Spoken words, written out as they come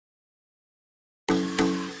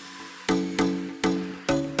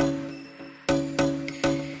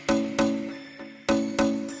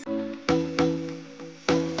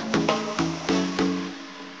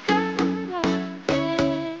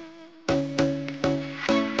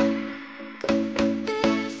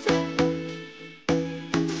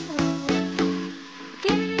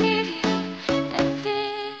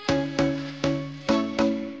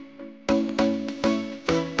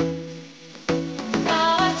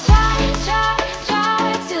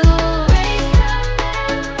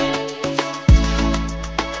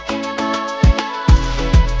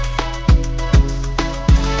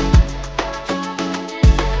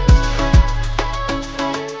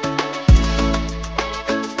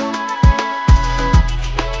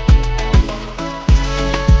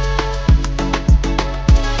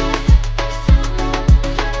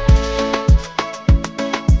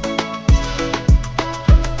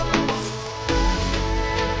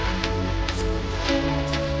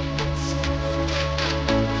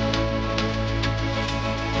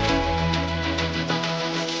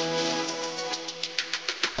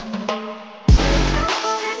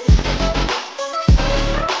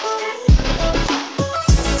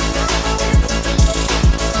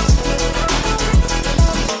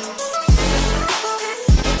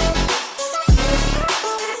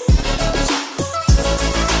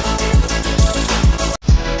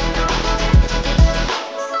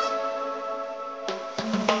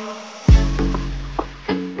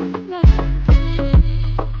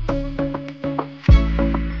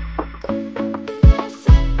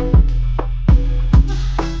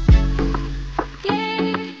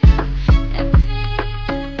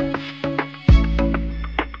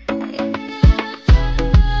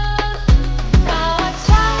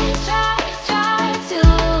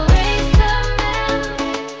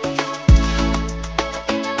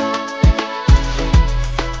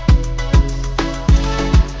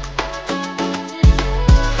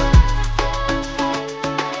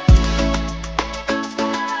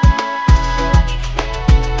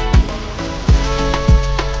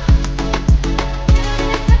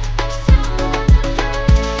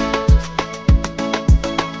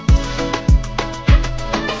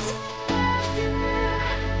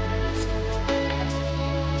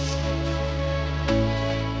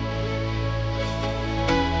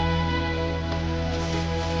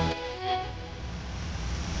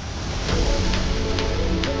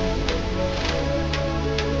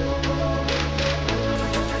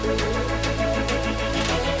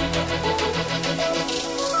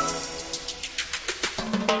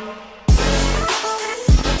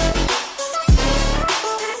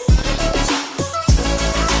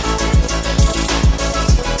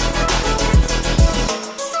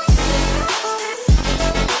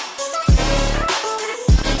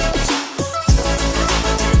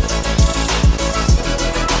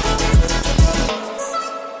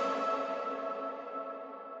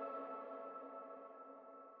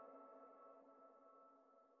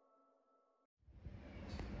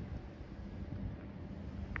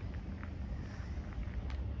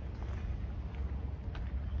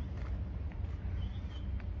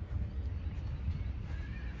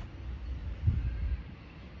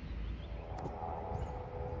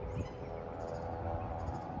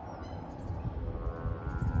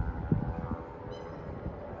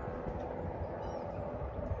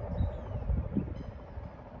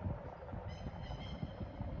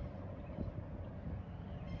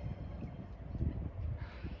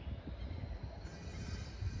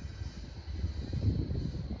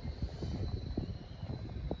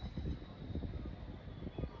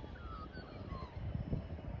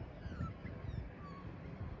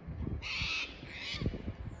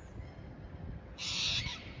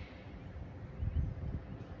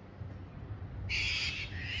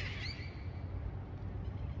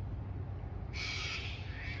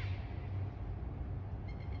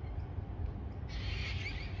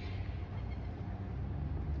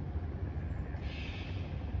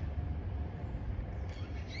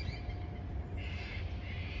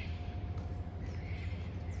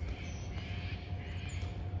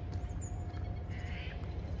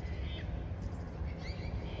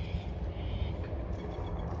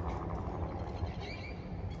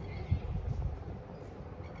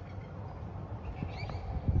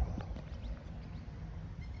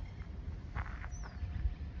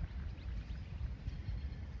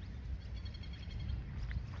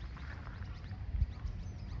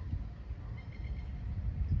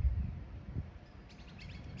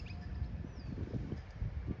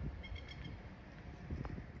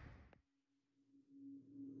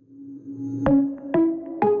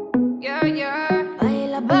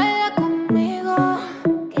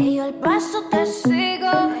paso te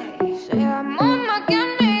sigo. Seamos más que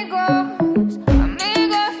amigos,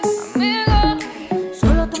 amigos, amigos.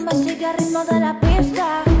 Solo tú me sigues al ritmo de la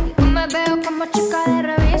pista y tú me veo como chica de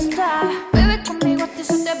revista. Bebe conmigo, a ti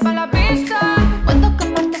se te va la pista. Puedo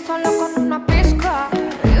quemarte solo con una pizca.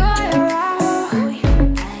 Arriba y abajo, uy,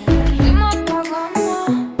 el ritmo apagamos.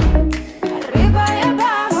 Arriba y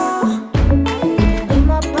abajo, y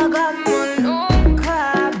no apagamos nunca.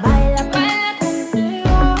 Baila, baila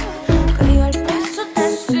conmigo, que yo el paso te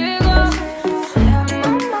sigo.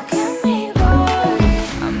 Seamos más que amigos,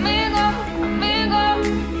 amigos, amigos.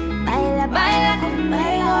 Baila, baila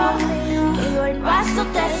conmigo, que yo el paso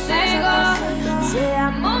te sigo.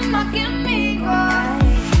 Seamos más que amigos,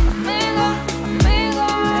 amigos,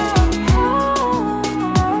 amigos.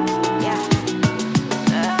 Yeah.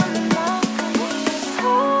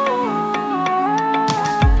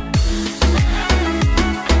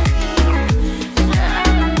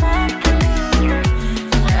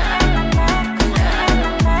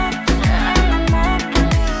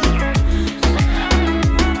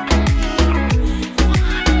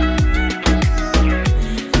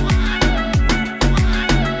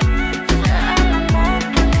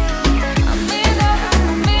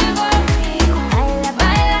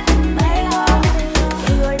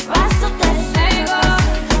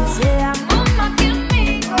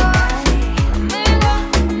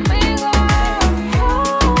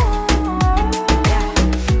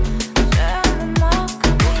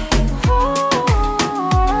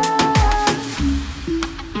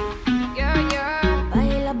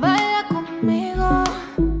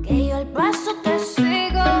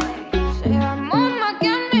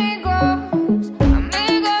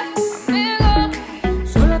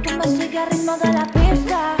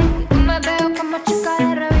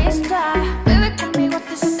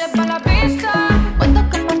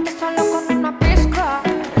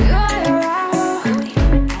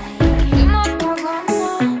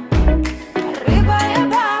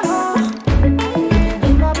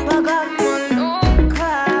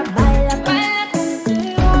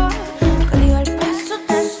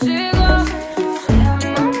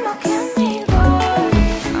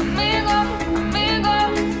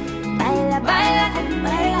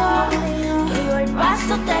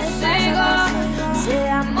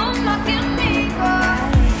 Seamos más que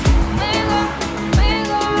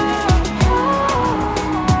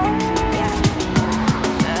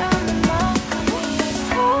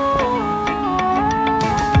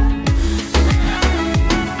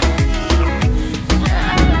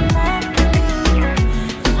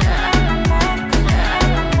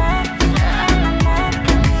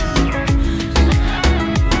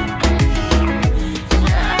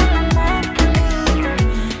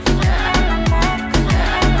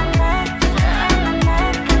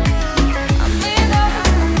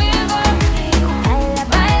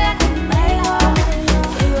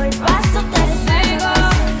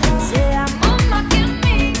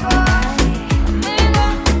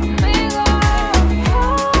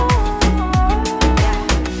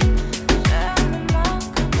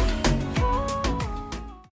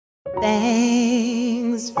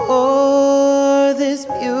Thanks for this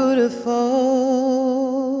beautiful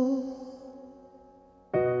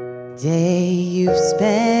day you've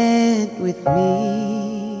spent with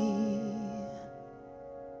me.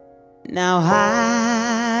 Now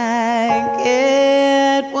I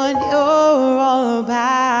get what you're all about,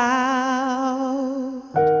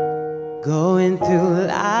 going through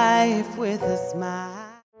life with a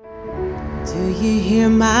smile. Do you hear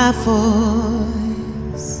my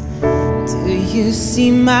voice? Do you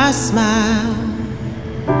see my smile?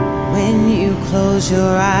 When you close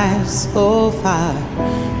your eyes, so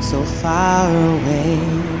far away.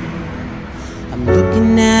 I'm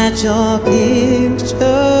looking at your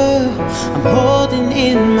picture, I'm holding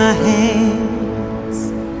in my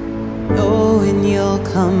hands, knowing you'll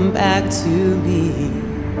come back to me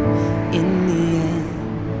in the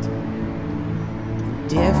end.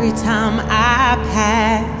 And every time I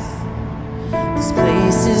pass these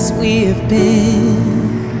places we've been,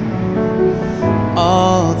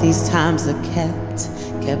 all these times are kept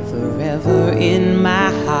forever in my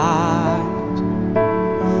heart.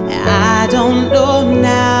 And I don't know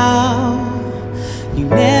now, you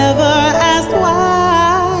never asked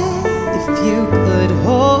why, if you could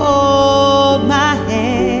hold my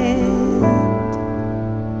hand.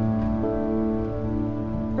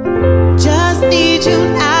 Just need you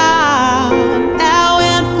now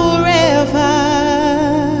and forever.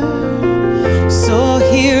 So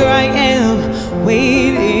here I am,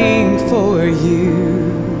 waiting for you.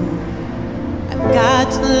 I've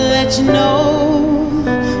got to let you know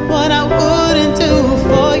what I wouldn't do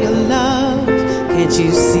for your love. Can't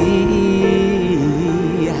you see?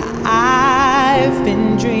 I've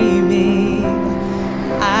been dreaming.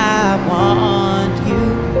 I want you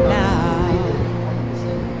now.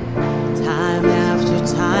 Time after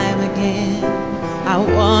time again, I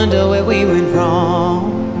wonder where we went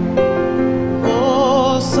wrong.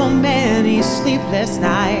 Oh, so many sleepless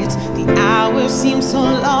nights, the hours seem so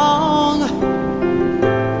long.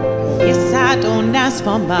 Yes, I don't ask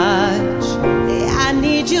for much, I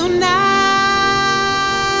need you now.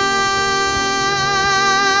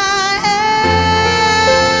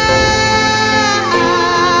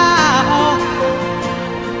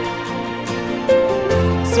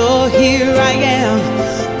 So here I am,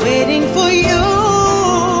 waiting for you.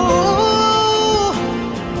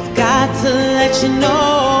 I've got to let you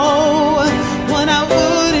know what I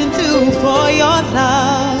wouldn't do for your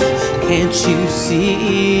love. Can't you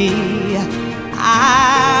see?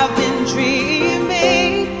 I've been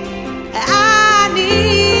dreaming. I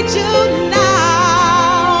need you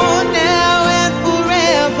now, now and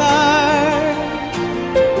forever.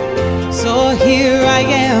 So here I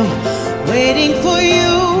am, waiting for you,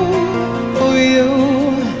 for you.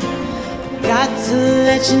 Got to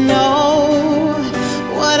let you know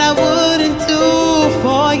what I wouldn't do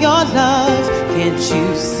for your love. Can't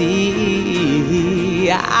you see?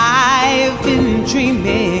 I've been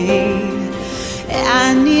dreaming.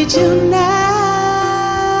 I need you